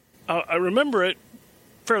I remember it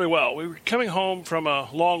fairly well. We were coming home from a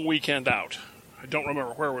long weekend out. I don't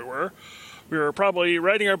remember where we were. We were probably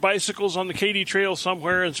riding our bicycles on the Katy Trail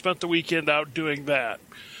somewhere and spent the weekend out doing that.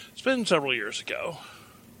 It's been several years ago.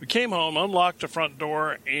 We came home, unlocked the front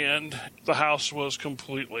door, and the house was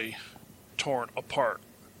completely torn apart.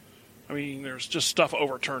 I mean, there's just stuff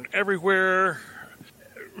overturned everywhere.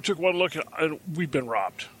 We took one look, and we've been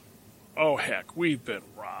robbed. Oh, heck, we've been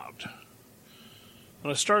robbed.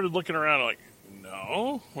 And I started looking around like,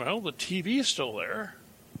 no, well, the TV's still there.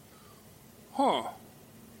 Huh.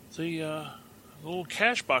 The little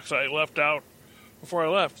cash box I left out before I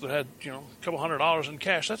left that had, a couple $100 in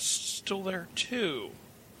cash, that's still there too.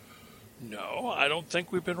 No, I don't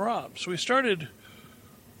think we've been robbed. So we started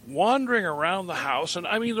wandering around the house, and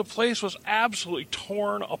I mean, the place was absolutely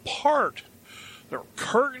torn apart. There were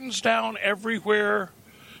curtains down everywhere.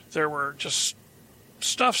 There were just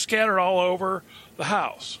stuff scattered all over the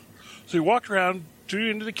house. So we walked around,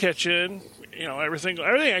 into the kitchen. Everything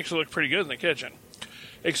actually looked pretty good in the kitchen,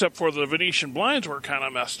 except for the Venetian blinds were kind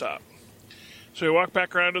of messed up. So we walked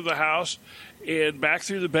back around to the house and back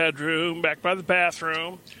through the bedroom, back by the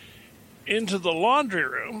bathroom, into the laundry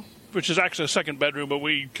room, which is actually a second bedroom, but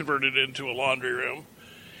we converted it into a laundry room.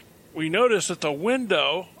 We noticed that the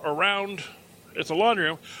window around at the laundry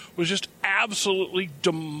room was just absolutely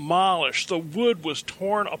demolished. The wood was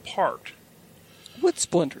torn apart. Wood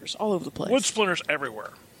splinters all over the place. Wood splinters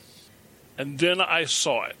everywhere. And then I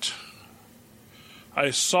saw it.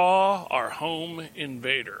 I saw our home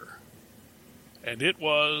invader. And it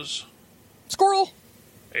was... Squirrel!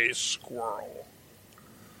 A squirrel.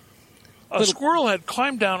 A squirrel had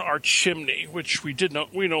climbed down our chimney, which we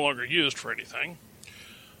no longer used for anything.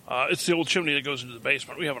 It's the old chimney that goes into the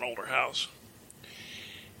basement. We have an older house.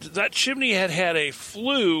 That chimney had a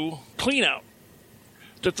flue clean-out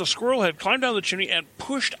that the squirrel had climbed down the chimney and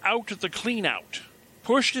pushed out the clean-out.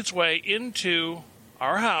 Pushed its way into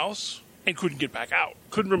our house and couldn't get back out.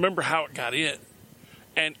 Couldn't remember how it got in.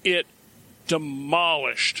 And it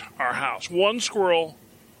demolished our house. One squirrel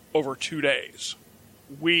over 2 days.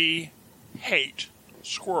 We hate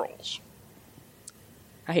squirrels.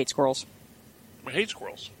 I hate squirrels. We hate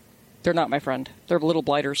squirrels. They're not my friend. They're little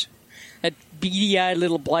blighters. That beady-eyed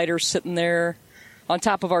little blighter sitting there on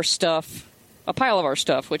top of our stuff, a pile of our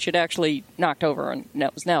stuff, which it actually knocked over and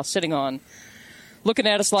was now sitting on, looking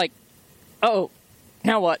at us like, oh,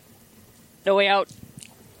 now what? No way out.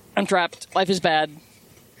 I'm trapped. Life is bad.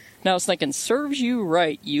 Now I was thinking, serves you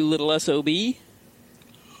right, you little SOB.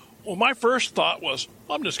 Well, my first thought was,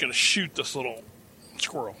 I'm just going to shoot this little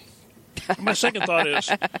squirrel. My second thought is,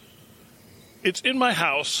 it's in my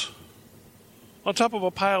house on top of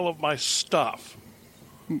a pile of my stuff.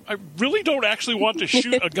 I really don't actually want to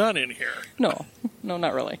shoot a gun in here. No,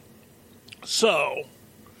 not really. So,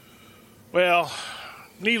 well,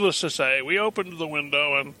 needless to say, we opened the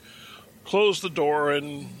window and closed the door,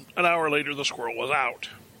 and an hour later the squirrel was out.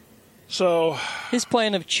 So his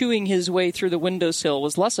plan of chewing his way through the windowsill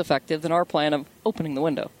was less effective than our plan of opening the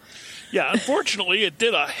window. Yeah, unfortunately, it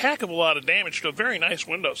did a heck of a lot of damage to a very nice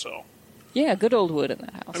windowsill. Yeah, good old wood in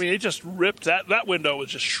that house. I mean, it just ripped that window was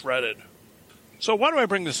just shredded. So why do I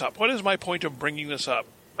bring this up? What is my point of bringing this up?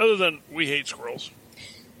 Other than we hate squirrels.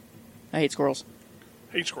 I hate squirrels.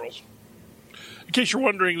 Hate squirrels. In case you're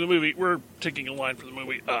wondering, the movie, we're taking a line from the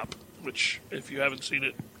movie Up, which, if you haven't seen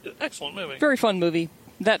it, excellent movie. Very fun movie.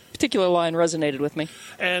 That particular line resonated with me.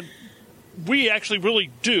 And we actually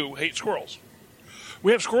really do hate squirrels.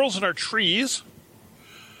 We have squirrels in our trees.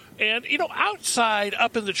 And, outside,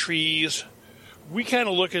 up in the trees, we kind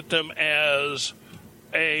of look at them as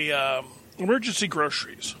emergency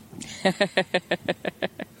groceries. In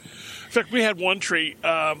fact, we had one tree.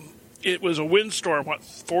 It was a windstorm,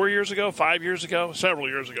 5 years ago? Several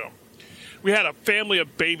years ago. We had a family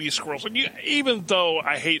of baby squirrels. And even though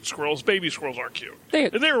I hate squirrels, baby squirrels are cute. They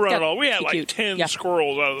were running all. We had like 10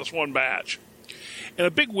 squirrels out of this one batch. And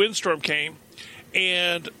a big windstorm came,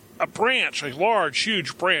 and a branch, a large,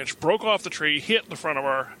 huge branch, broke off the tree, hit the front of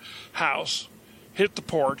our house, hit the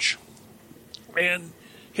porch, and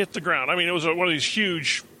hit the ground. I mean, it was one of these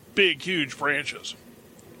huge branches.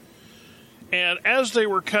 And as they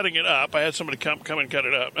were cutting it up, I had somebody come and cut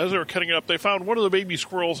it up. As they were cutting it up, they found one of the baby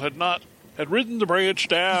squirrels had ridden the branch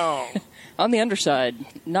down. On the underside,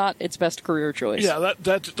 not its best career choice. Yeah,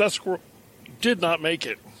 that squirrel did not make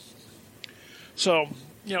it. So,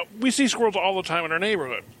 we see squirrels all the time in our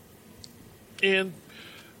neighborhood. And,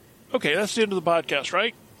 okay, that's the end of the podcast,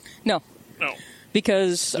 right? No.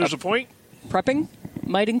 Because... There's a point? Prepping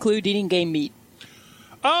might include eating game meat.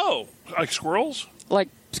 Oh, like squirrels? Like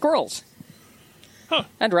squirrels. Huh.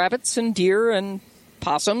 And rabbits and deer and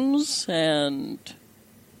possums and,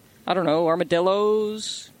 I don't know,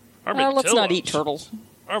 armadillos. Armadillos? Let's not eat turtles.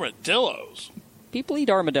 Armadillos? People eat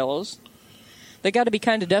armadillos. They got to be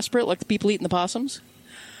kind of desperate, like the people eating the possums.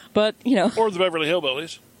 But, Or the Beverly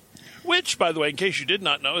Hillbillies. Which, by the way, in case you did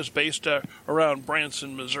not know, is based around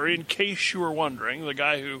Branson, Missouri. In case you were wondering, the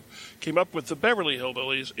guy who came up with the Beverly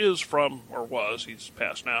Hillbillies is from, or was, he's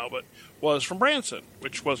passed now, but was from Branson,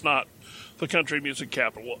 which was not the country music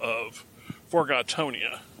capital of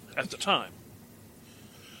Forgotonia at the time.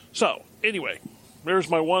 So, anyway, there's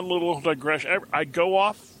my one little digression. I go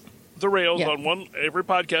off the rails on every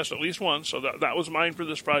podcast at least once, so that was mine for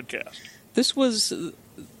this podcast. This was,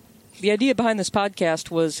 the idea behind this podcast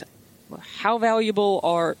was, how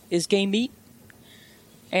valuable is game meat,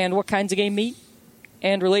 and what kinds of game meat,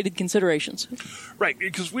 and related considerations. Right,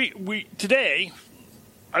 because we today,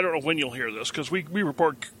 I don't know when you'll hear this, because we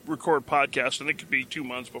record podcasts, and it could be 2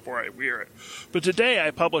 months before I hear it. But today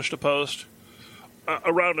I published a post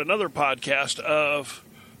around another podcast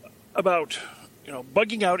about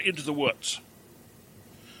bugging out into the woods.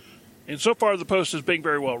 And so far the post is being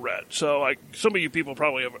very well read. So some of you people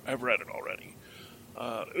probably have read it already.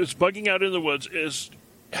 It's bugging out in the woods is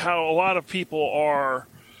how a lot of people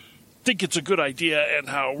think it's a good idea, and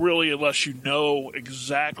how really, unless you know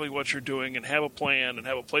exactly what you're doing and have a plan and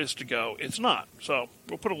have a place to go, it's not. So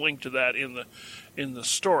we'll put a link to that in the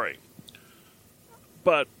story.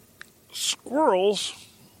 But squirrels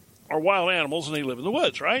are wild animals, and they live in the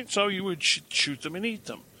woods, right? So you would shoot them and eat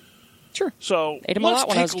them. Sure. So ate them a lot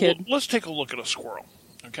when I was a kid. Let's take a look at a squirrel,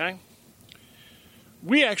 okay?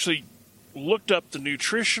 We actually looked up the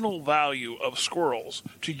nutritional value of squirrels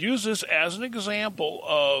to use this as an example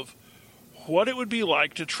of what it would be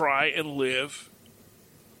like to try and live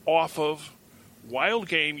off of wild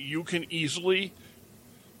game you can easily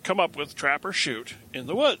come up with, trap or shoot in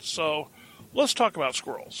the woods. So let's talk about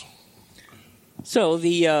squirrels. So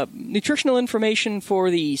the nutritional information for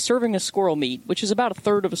the serving of squirrel meat, which is about a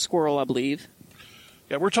third of a squirrel, I believe.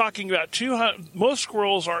 Yeah, we're talking about 200. Most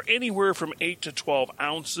squirrels are anywhere from 8 to 12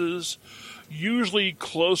 ounces, usually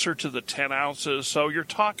closer to the 10 ounces. So you're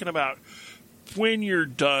talking about, when you're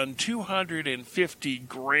done, 250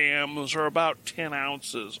 grams or about 10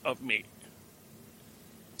 ounces of meat.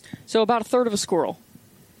 So about a third of a squirrel.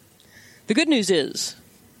 The good news is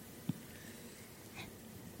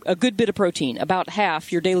a good bit of protein, about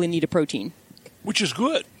half your daily need of protein. Which is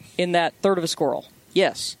good. In that third of a squirrel,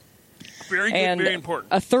 yes. Very good, and very important.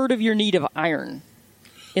 A third of your need of iron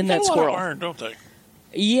in that squirrel. A lot of iron, don't they?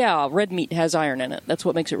 Yeah, red meat has iron in it. That's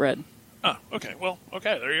what makes it red. Oh, okay. Well,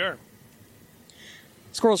 okay, there you are.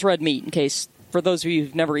 Squirrel's red meat, in case, for those of you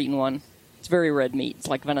who've never eaten one, it's very red meat. It's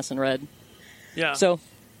like venison red. Yeah. So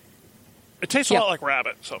it tastes a lot like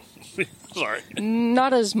rabbit, so sorry.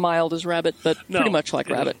 Not as mild as rabbit, but pretty much like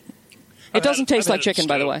rabbit. It doesn't taste like chicken,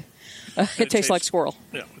 by the way. It tastes like squirrel.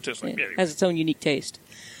 Yeah, it tastes like it has its own unique taste.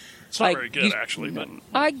 It's not very good, actually. But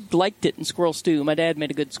I liked it in squirrel stew. My dad made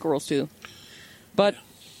a good squirrel stew. But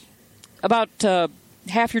about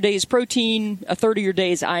half your day's protein, a third of your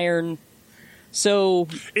day's iron. So,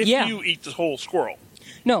 if you eat the whole squirrel.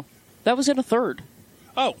 No, that was in a third.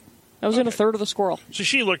 Oh. That was in a third of the squirrel. So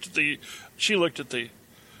she looked at the,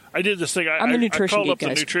 I did this thing. I called up the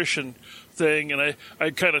nutrition thing, and I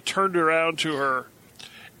kind of turned around to her,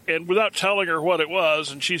 and without telling her what it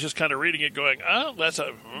was, and she's just kind of reading it going, oh, that's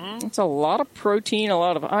a lot of protein, a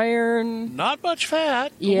lot of iron. Not much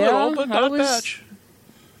fat. Yeah. A little, but not much.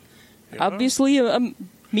 Obviously a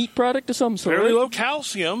meat product of some sort. Fairly low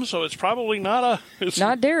calcium, so it's probably not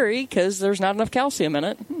not dairy, because there's not enough calcium in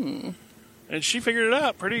it. And she figured it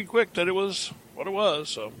out pretty quick that it was what it was,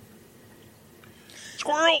 so.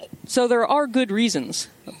 Squirrel! So there are good reasons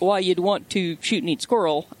why you'd want to shoot and eat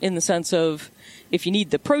squirrel, in the sense of, if you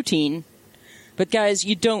need the protein, but guys,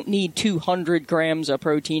 you don't need 200 grams of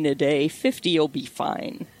protein a day. 50 will be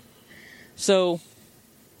fine. So,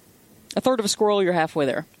 a third of a squirrel, you're halfway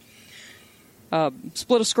there.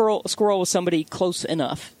 Split a squirrel with somebody close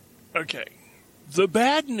enough. Okay. The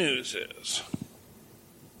bad news is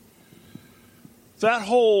that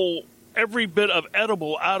every bit of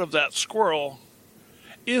edible out of that squirrel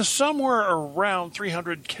is somewhere around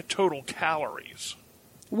 300 total calories.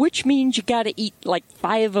 Which means you got to eat like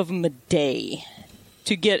 5 of them a day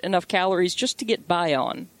to get enough calories just to get by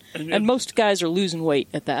on. And most guys are losing weight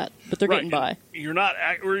at that, but they're getting by. We're not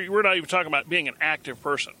even talking about being an active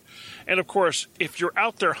person. And, of course, if you're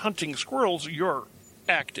out there hunting squirrels, you're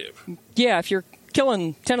active. Yeah, if you're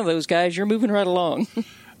killing 10 of those guys, you're moving right along.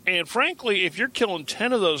 And frankly, if you're killing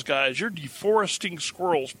 10 of those guys, you're deforesting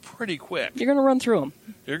squirrels pretty quick. You're going to run through them.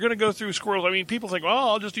 You're going to go through squirrels. I mean, people think, well,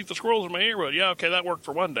 I'll just eat the squirrels in my neighborhood. Yeah, okay, that worked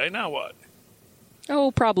for one day. Now what? Oh,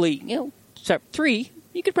 probably, 3.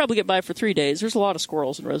 You could probably get by for 3 days. There's a lot of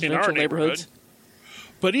squirrels in residential neighborhoods.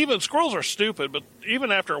 But even squirrels are stupid. But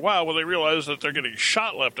even after a while, when they realize that they're getting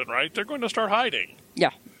shot left and right, they're going to start hiding.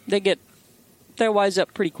 Yeah, they wise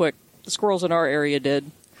up pretty quick. The squirrels in our area did.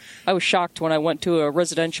 I was shocked when I went to a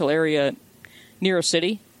residential area near a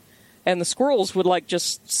city, and the squirrels would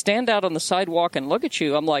just stand out on the sidewalk and look at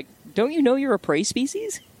you. I'm like, don't you know you're a prey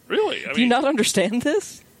species? Really? Do you not understand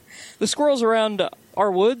this? The squirrels around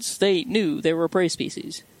our woods, they knew they were a prey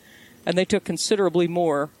species, and they took considerably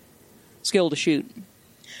more skill to shoot.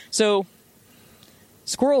 So,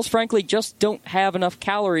 squirrels, frankly, just don't have enough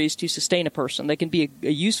calories to sustain a person. They can be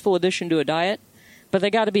a useful addition to a diet, but they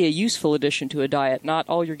got to be a useful addition to a diet, not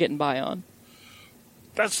all you're getting by on.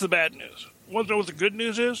 That's the bad news. Want to know what the good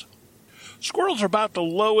news is? Squirrels are about the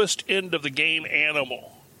lowest end of the game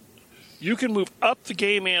animal. You can move up the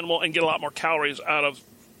game animal and get a lot more calories out of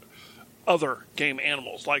other game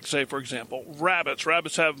animals. Like, say, for example, rabbits.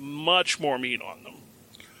 Rabbits have much more meat on them.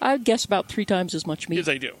 I'd guess about 3 times as much meat. Yes,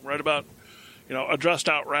 they do. Right about, a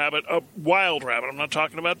dressed-out rabbit, a wild rabbit. I'm not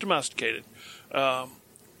talking about domesticated.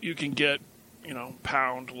 You can get,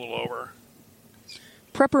 pound, a little over.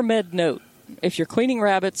 Prepper med note. If you're cleaning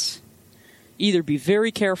rabbits, either be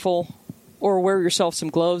very careful or wear yourself some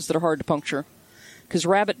gloves that are hard to puncture. Because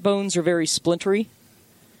rabbit bones are very splintery.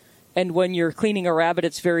 And when you're cleaning a rabbit,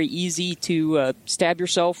 it's very easy to stab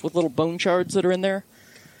yourself with little bone shards that are in there.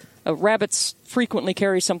 Rabbits frequently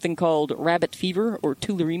carry something called rabbit fever or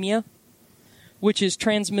tularemia, which is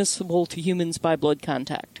transmissible to humans by blood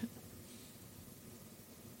contact.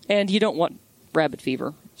 And you don't want rabbit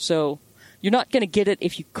fever. So you're not going to get it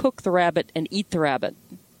if you cook the rabbit and eat the rabbit.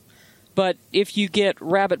 But if you get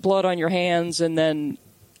rabbit blood on your hands and then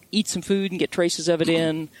eat some food and get traces of it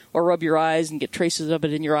in, or rub your eyes and get traces of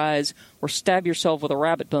it in your eyes, or stab yourself with a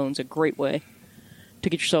rabbit bone's a great way to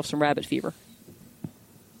get yourself some rabbit fever.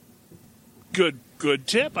 Good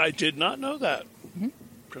tip. I did not know that.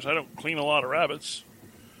 Because I don't clean a lot of rabbits.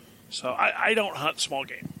 So I don't hunt small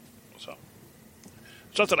game. So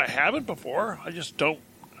it's not that I haven't before. I just don't.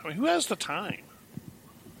 I mean, who has the time?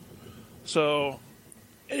 So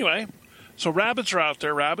anyway, so rabbits are out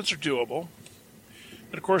there. Rabbits are doable.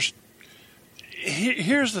 And of course,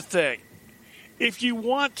 here's the thing. If you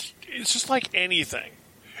want, it's just like anything.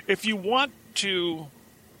 If you want to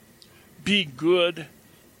be good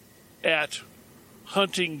at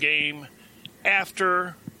hunting game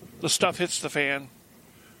after the stuff hits the fan,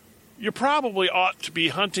 you probably ought to be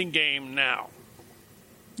hunting game now.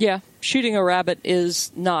 Yeah, shooting a rabbit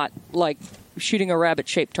is not like shooting a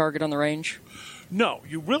rabbit-shaped target on the range. No,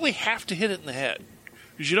 you really have to hit it in the head.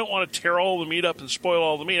 Because you don't want to tear all the meat up and spoil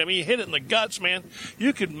all the meat. I mean, you hit it in the guts, man,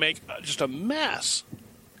 you could make just a mess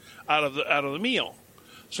out of the meal.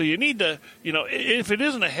 So you need to, if it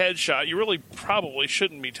isn't a headshot, you really probably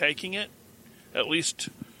shouldn't be taking it, at least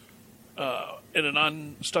in a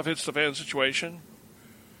non-stuff hits the fan situation.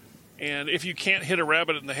 And if you can't hit a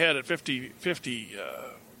rabbit in the head at 50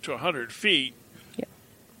 to 100 feet,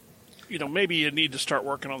 maybe you need to start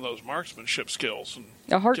working on those marksmanship skills. And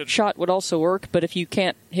a heart shot would also work, but if you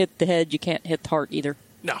can't hit the head, you can't hit the heart either.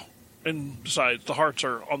 No. And besides, the hearts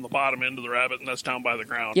are on the bottom end of the rabbit, and that's down by the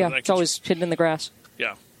ground. Yeah, it's always hidden in the grass.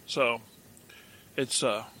 Yeah. So it's...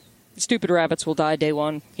 stupid rabbits will die day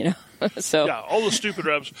one, So yeah, all the stupid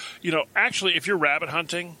rabbits. Actually, if you're rabbit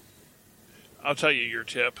hunting, I'll tell you your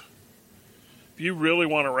tip. If you really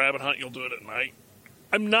want to rabbit hunt, you'll do it at night.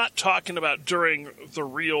 I'm not talking about during the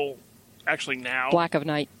real... Actually, now black of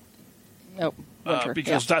night. Oh, winter.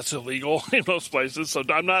 Because that's illegal in most places. So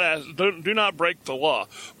I'm not do not break the law.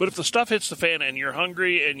 But if the stuff hits the fan and you're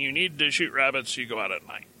hungry and you need to shoot rabbits, you go out at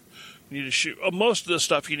night. You need to shoot most of the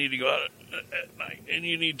stuff. You need to go out at night, and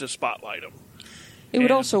you need to spotlight them. It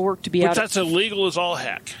would also work to be out. But that's illegal as all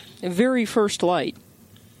heck. Very first light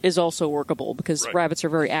is also workable because rabbits are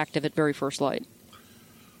very active at very first light.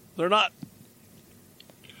 They're not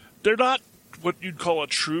what you'd call a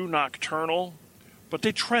true nocturnal, but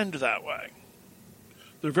they trend that way.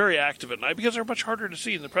 They're very active at night because they're much harder to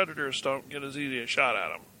see, and the predators don't get as easy a shot at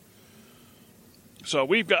them. So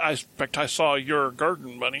we've got, in fact, I saw your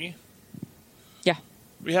garden bunny. Yeah.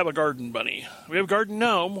 We have a garden bunny. We have a garden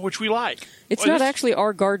gnome, which we like. It's not actually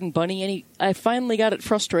our garden bunny. I finally got it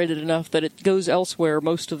frustrated enough that it goes elsewhere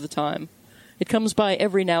most of the time. It comes by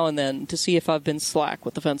every now and then to see if I've been slack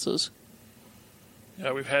with the fences.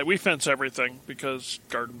 Yeah, we fence everything because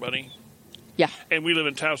garden bunny. Yeah. And we live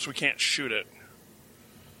in town, so we can't shoot it.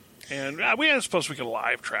 And I suppose we could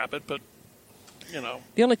live trap it, but,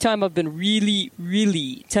 The only time I've been really,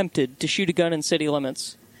 really tempted to shoot a gun in city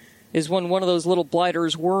limits is when one of those little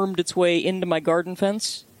blighters wormed its way into my garden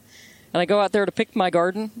fence. And I go out there to pick my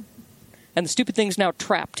garden, and the stupid thing's now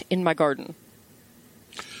trapped in my garden.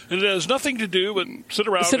 And it has nothing to do but sit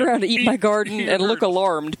around and eat my garden and look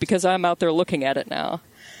alarmed because I'm out there looking at it now.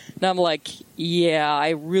 And I'm like, yeah, I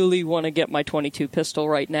really want to get my .22 pistol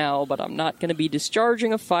right now, but I'm not going to be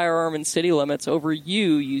discharging a firearm in city limits over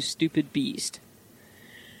you stupid beast.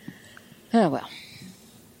 Oh, well.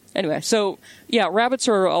 Anyway, so, yeah, rabbits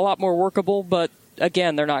are a lot more workable, but,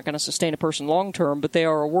 again, they're not going to sustain a person long term, but they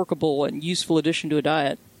are a workable and useful addition to a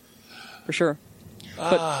diet. For sure.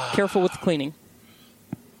 But careful with the cleaning.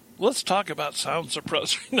 Let's talk about sound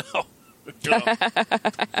suppressor now.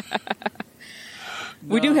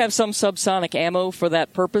 We do have some subsonic ammo for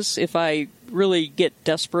that purpose. If I really get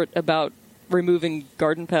desperate about removing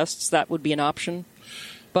garden pests, that would be an option.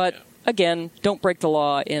 But, again, don't break the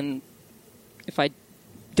law if I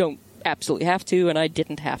don't absolutely have to, and I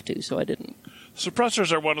didn't have to, so I didn't.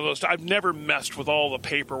 Suppressors are one of those. I've never messed with all the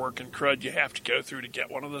paperwork and crud you have to go through to get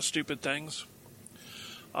one of those stupid things.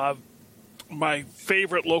 My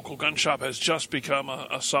favorite local gun shop has just become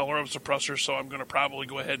a seller of suppressors, so I'm going to probably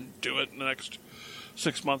go ahead and do it in the next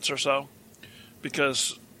 6 months or so.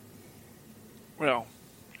 Because, well,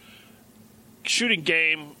 shooting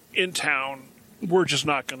game in town, we're just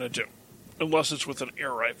not going to do. Unless it's with an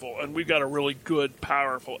air rifle. And we've got a really good,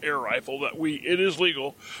 powerful air rifle that it is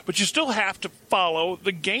legal, but you still have to follow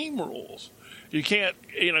the game rules. You can't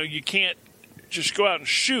just go out and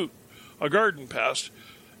shoot a garden pest,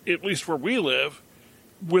 at least where we live,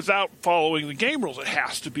 without following the game rules. It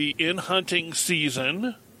has to be in hunting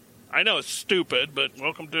season. I know it's stupid, but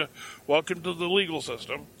welcome to the legal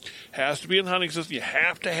system. Has to be in the hunting season. You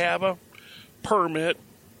have to have a permit.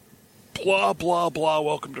 Blah, blah, blah.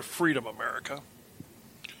 Welcome to freedom, America.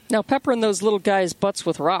 Now, peppering those little guys' butts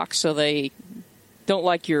with rocks so they don't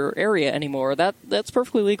like your area anymore, that's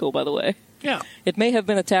perfectly legal, by the way. Yeah. It may have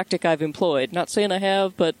been a tactic I've employed. Not saying I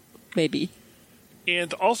have, but maybe.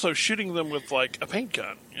 And also shooting them with, like, a paint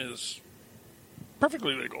gun is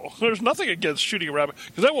perfectly legal. There's nothing against shooting a rabbit,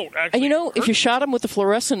 because that won't actually And if you shot them with the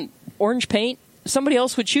fluorescent orange paint, somebody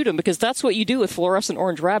else would shoot them, because that's what you do with fluorescent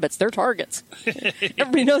orange rabbits. They're targets.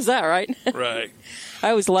 Everybody knows that, right? Right. I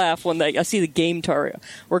always laugh when I see the game target.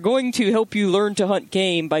 We're going to help you learn to hunt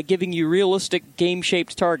game by giving you realistic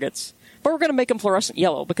game-shaped targets. But we're going to make them fluorescent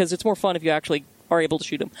yellow, because it's more fun if you actually are able to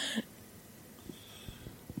shoot them.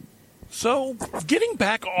 So, getting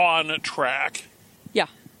back on track. Yeah.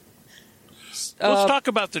 Let's talk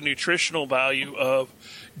about the nutritional value of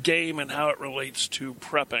game and how it relates to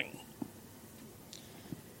prepping.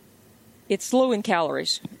 It's low in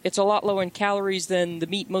calories. It's a lot lower in calories than the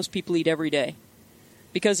meat most people eat every day,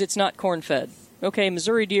 because it's not corn-fed. Okay,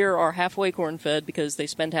 Missouri deer are halfway corn-fed because they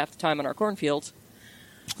spend half the time in our cornfields.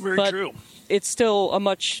 Very true. It's still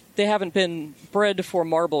they haven't been bred for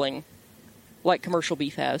marbling like commercial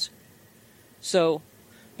beef has. So,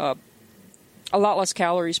 a lot less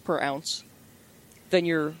calories per ounce than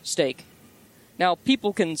your steak. Now,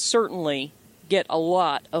 people can certainly get a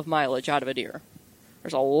lot of mileage out of a deer.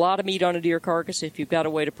 There's a lot of meat on a deer carcass if you've got a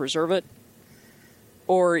way to preserve it.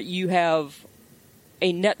 Or you have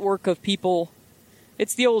a network of people.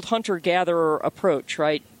 It's the old hunter-gatherer approach,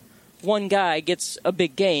 right? One guy gets a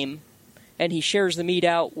big game, and he shares the meat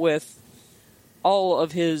out with all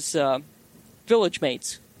of his village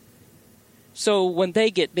mates. So when they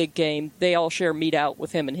get big game, they all share meat out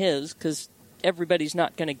with him and his, because everybody's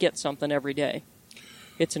not going to get something every day.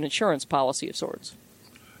 It's an insurance policy of sorts.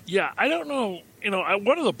 Yeah, I don't know.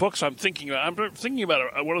 One of the books I'm thinking about one of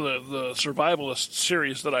the survivalist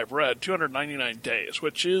series that I've read, 299 Days,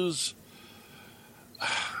 which is...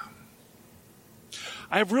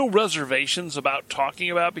 I have real reservations about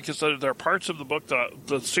talking about, because there are parts of the book,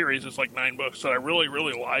 the series, it's like 9 books, that I really,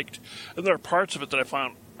 really liked. And there are parts of it that I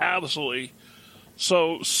found absolutely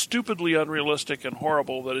so stupidly unrealistic and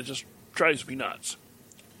horrible that it just drives me nuts.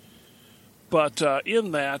 But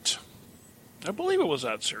in that... I believe it was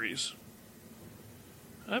that series.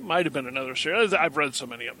 That might have been another series. I've read so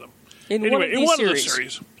many of them. In one of the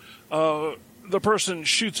series, the person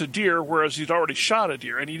shoots a deer, whereas he'd already shot a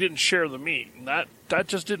deer, and he didn't share the meat. And that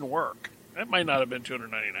just didn't work. That might not have been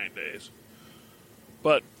 299 days.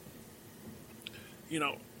 But,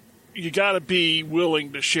 you got to be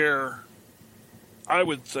willing to share, I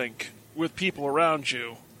would think, with people around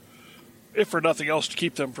you, if for nothing else, to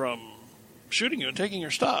keep them from shooting you and taking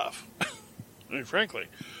your stuff. I mean, frankly.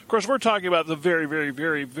 Of course, we're talking about the very, very,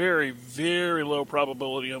 very, very, very low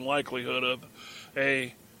probability and likelihood of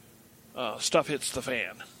a stuff hits the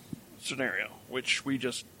fan scenario, which we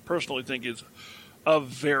just personally think is a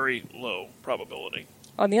very low probability.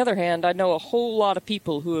 On the other hand, I know a whole lot of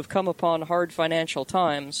people who have come upon hard financial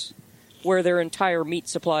times where their entire meat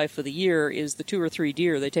supply for the year is the 2 or 3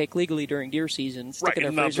 deer they take legally during deer season. Right,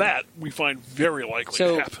 and now that we find very likely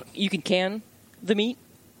to happen. So you can can the meat.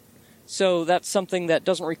 So that's something that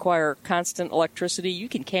doesn't require constant electricity. You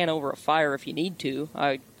can can over a fire if you need to.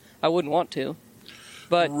 I wouldn't want to.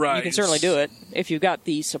 But you can certainly do it. If you've got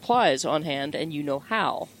the supplies on hand and you know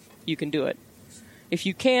how, you can do it. If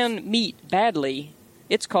you can meat badly,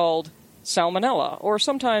 it's called salmonella, or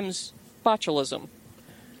sometimes botulism.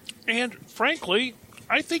 And frankly,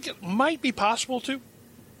 I think it might be possible to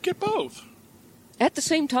get both. At the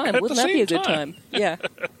same time. Wouldn't that be a good time? Yeah.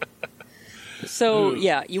 So,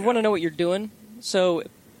 you want to know what you're doing. So,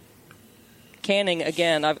 canning,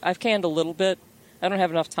 again, I've canned a little bit. I don't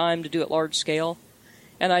have enough time to do it large scale.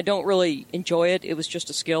 And I don't really enjoy it. It was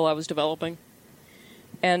just a skill I was developing.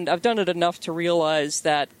 And I've done it enough to realize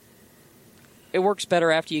that it works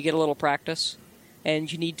better after you get a little practice.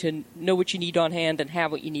 And you need to know what you need on hand and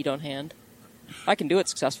have what you need on hand. I can do it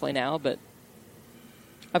successfully now, but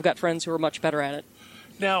I've got friends who are much better at it.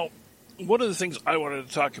 Now, one of the things I wanted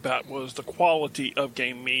to talk about was the quality of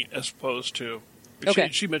game meat as opposed to... Okay.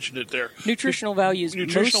 She mentioned it there. Nutritional values.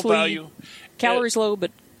 Nutritional value. Calories low,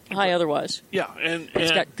 but high otherwise. Yeah. And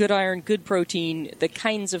it's got good iron, good protein. The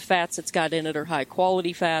kinds of fats it's got in it are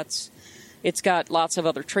high-quality fats. It's got lots of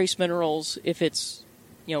other trace minerals if it's,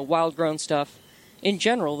 wild-grown stuff. In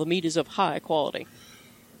general, the meat is of high quality.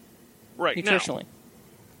 Right. Nutritionally.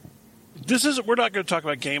 Now, we're not going to talk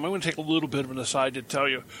about game. I'm going to take a little bit of an aside to tell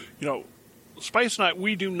you, Spice and I,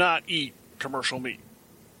 we do not eat commercial meat.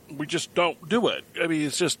 We just don't do it. I mean,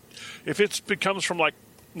 it's just, if it comes from like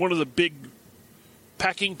one of the big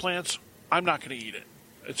packing plants, I'm not going to eat it.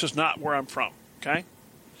 It's just not where I'm from, okay?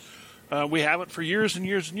 We haven't for years and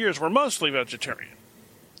years and years. We're mostly vegetarian.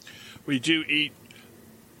 We do eat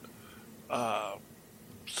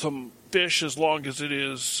some fish as long as it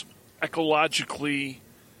is ecologically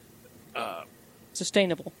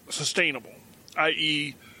sustainable,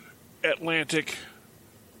 i.e. Atlantic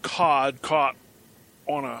cod caught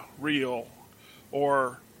on a reel,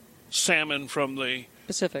 or salmon from the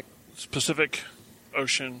Pacific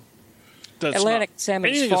Ocean. Atlantic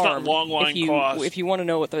salmon's anything farmed. That's not long line cost. If you want to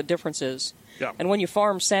know what the difference is. Yeah. And when you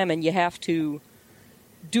farm salmon, you have to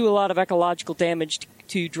do a lot of ecological damage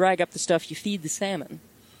to drag up the stuff you feed the salmon.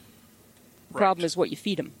 The problem is what you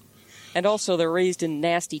feed them. And also, they're raised in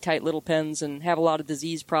nasty, tight little pens and have a lot of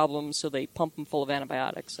disease problems, so they pump them full of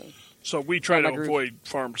antibiotics. So we try to avoid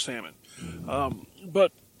farmed salmon.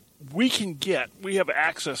 But we have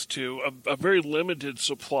access to a very limited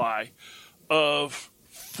supply of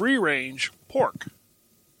free-range pork.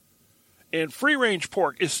 And free-range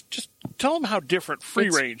pork is just, tell them how different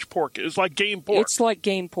free-range pork is, like game pork. It's like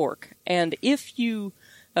game pork. And if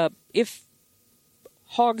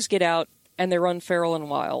hogs get out and they run feral and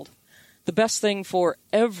wild, the best thing for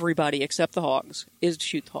everybody except the hogs is to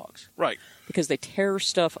shoot the hogs. Right. Because they tear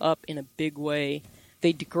stuff up in a big way.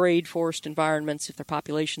 They degrade forest environments if their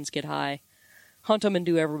populations get high. Hunt them and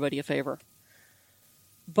do everybody a favor.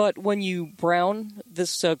 But when you brown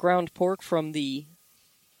this ground pork from the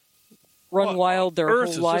run wild their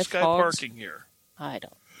whole life is this guy hogs, parking here? I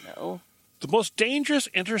don't know. The most dangerous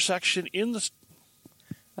intersection in the...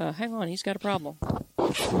 hang on, he's got a problem. Hi,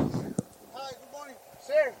 good morning.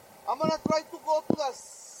 Sir, I'm going to try to go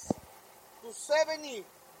to 70.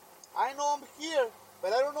 I know I'm here,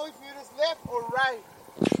 but I don't know if it is left or right.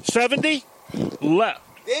 70? Left.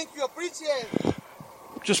 Thank you, appreciate it.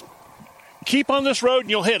 Just keep on this road and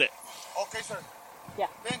you'll hit it. Okay, sir. Yeah.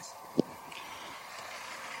 Thanks.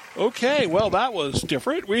 Okay, well, that was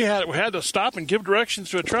different. We had to stop and give directions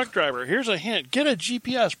to a truck driver. Here's a hint. Get a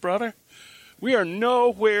GPS, brother. We are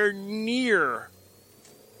nowhere near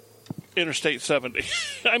Interstate 70.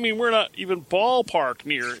 I mean, we're not even ballpark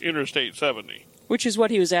near Interstate 70. Which is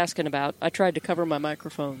what he was asking about. I tried to cover my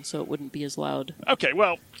microphone so it wouldn't be as loud. Okay,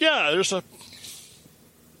 well, yeah, there's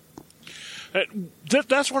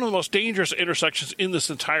that's one of the most dangerous intersections in this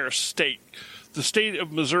entire state. The state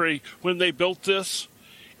of Missouri, when they built this,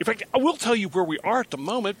 in fact, I will tell you where we are at the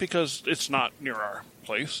moment because it's not near our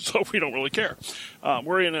place, so we don't really care.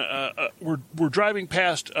 We're driving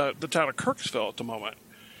past the town of Kirksville at the moment,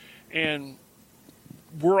 and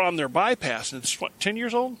we're on their bypass, and it's 10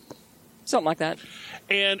 years old? Something like that.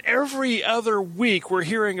 And every other week, we're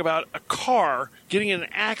hearing about a car getting in an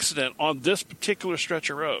accident on this particular stretch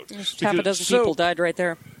of road. Half a dozen people died right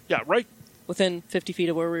there. Yeah, right. Within 50 feet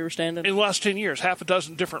of where we were standing. In the last 10 years, half a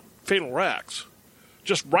dozen different fatal wrecks.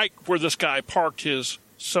 just right where this guy parked his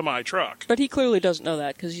semi-truck. But he clearly doesn't know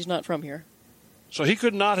that because he's not from here. So he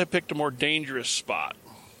could not have picked a more dangerous spot.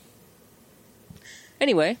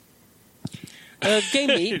 Anyway, game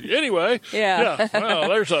meat. Anyway, Yeah. Well,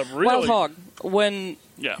 there's a really Wild hog. When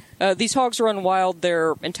these hogs run wild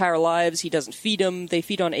their entire lives, he doesn't feed them. They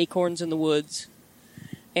feed on acorns in the woods.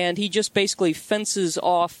 And he just basically fences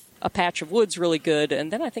off a patch of woods really good,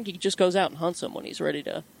 and then I think he just goes out and hunts them when he's ready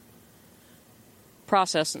to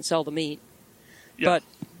process and sell the meat. Yeah. But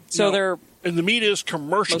so they're... And the meat is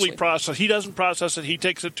commercially Mostly. processed. He doesn't process it. He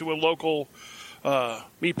takes it to a local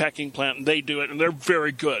meat packing plant, and they do it, and they're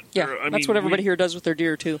very good. Yeah, They're- that's what everybody here does with their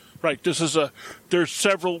deer, too. Right.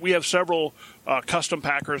 We have several custom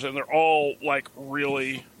packers, and they're all like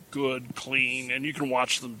really good, clean, and you can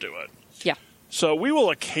watch them do it. Yeah. So we will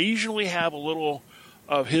occasionally have a little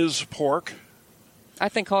of his pork. I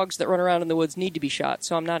think hogs that run around in the woods need to be shot,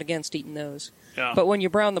 so I'm not against eating those. Yeah. But when you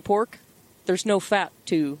brown the pork, there's no fat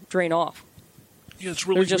to drain off. Yeah, it's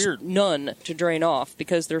really There's just weird. none to drain off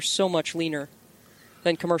because they're so much leaner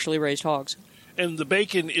than commercially raised hogs. And the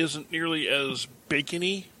bacon isn't nearly as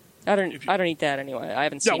bacony. I don't eat that anyway. I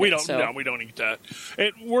haven't seen No, we it. don't. So. No, we don't eat that.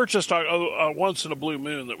 We're just talking once in a blue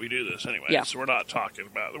moon that we do this anyway. Yeah. So we're not talking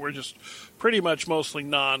about it. We're just pretty much mostly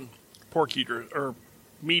non-pork eaters or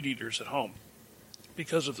meat eaters at home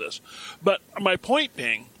because of this. But my point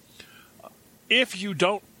being, if you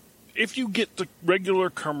get the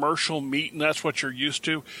regular commercial meat and that's what you're used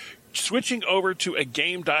to, switching over to a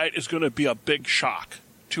game diet is going to be a big shock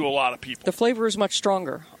to a lot of people. The flavor is much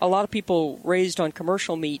stronger. A lot of people raised on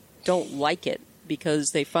commercial meat don't like it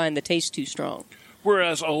because they find the taste too strong.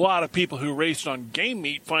 Whereas a lot of people who raised on game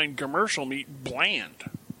meat find commercial meat bland.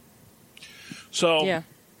 So Yeah.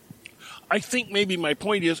 I think maybe my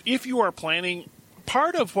point is, if you are planning,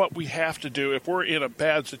 part of what we have to do if we're in a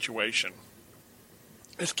bad situation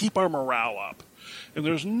is keep our morale up. And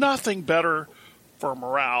there's nothing better for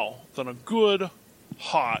morale than a good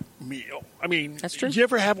hot meal. I mean, That's true. you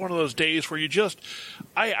ever have one of those days where you just,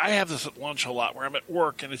 I have this at lunch a lot where I'm at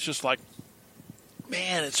work and it's just like,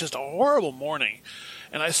 man, it's just a horrible morning.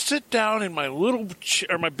 And I sit down in my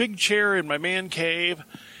my big chair in my man cave,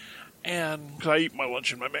 and 'cause I eat my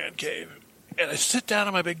lunch in my man cave, and I sit down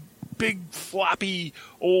in my big floppy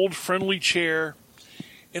old friendly chair,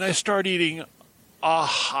 and I start eating a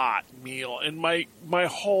hot meal, and my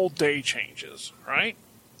whole day changes, right?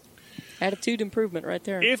 Attitude improvement right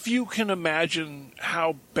there. If you can imagine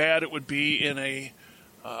how bad it would be in a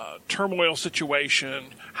turmoil situation,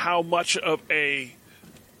 how much of a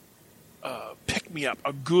pick-me-up,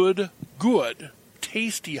 a good,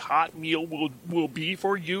 tasty hot meal will be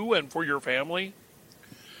for you and for your family,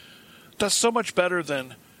 that's so much better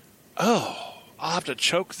than, I'll have to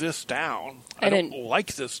choke this down. I don't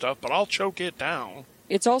like this stuff, but I'll choke it down.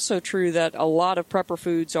 It's also true that a lot of prepper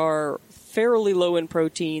foods are fairly low in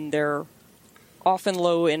protein. They're often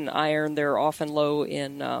low in iron. They're often low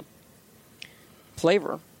in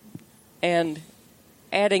flavor. And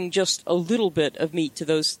adding just a little bit of meat to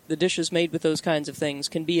the dishes made with those kinds of things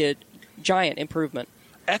can be a giant improvement.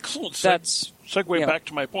 Excellent segue yeah. back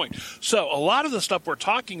to my point. So a lot of the stuff we're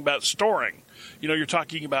talking about storing, you're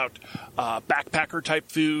talking about backpacker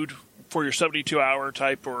type food for your 72-hour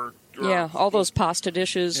type or all those pasta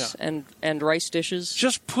dishes and rice dishes.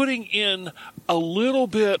 Just putting in a little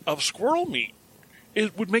bit of squirrel meat,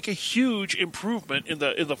 it would make a huge improvement in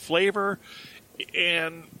the flavor,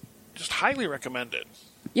 and just highly recommend it.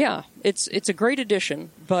 Yeah, it's a great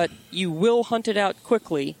addition, but you will hunt it out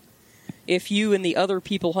quickly if you and the other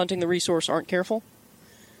people hunting the resource aren't careful.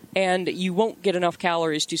 And you won't get enough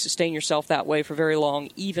calories to sustain yourself that way for very long,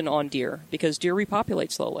 even on deer, because deer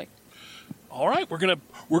repopulate slowly. All right, we're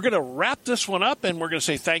gonna wrap this one up, and we're gonna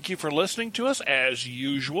say thank you for listening to us as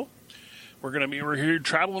usual. We're here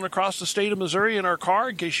traveling across the state of Missouri in our car.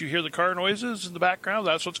 In case you hear the car noises in the background,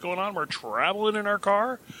 that's what's going on. We're traveling in our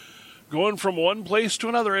car, going from one place to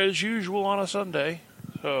another as usual on a Sunday.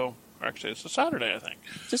 So actually, it's a Saturday, I think.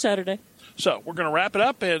 It's a Saturday. So we're going to wrap it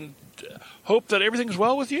up and hope that everything's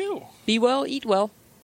well with you. Be well, eat well.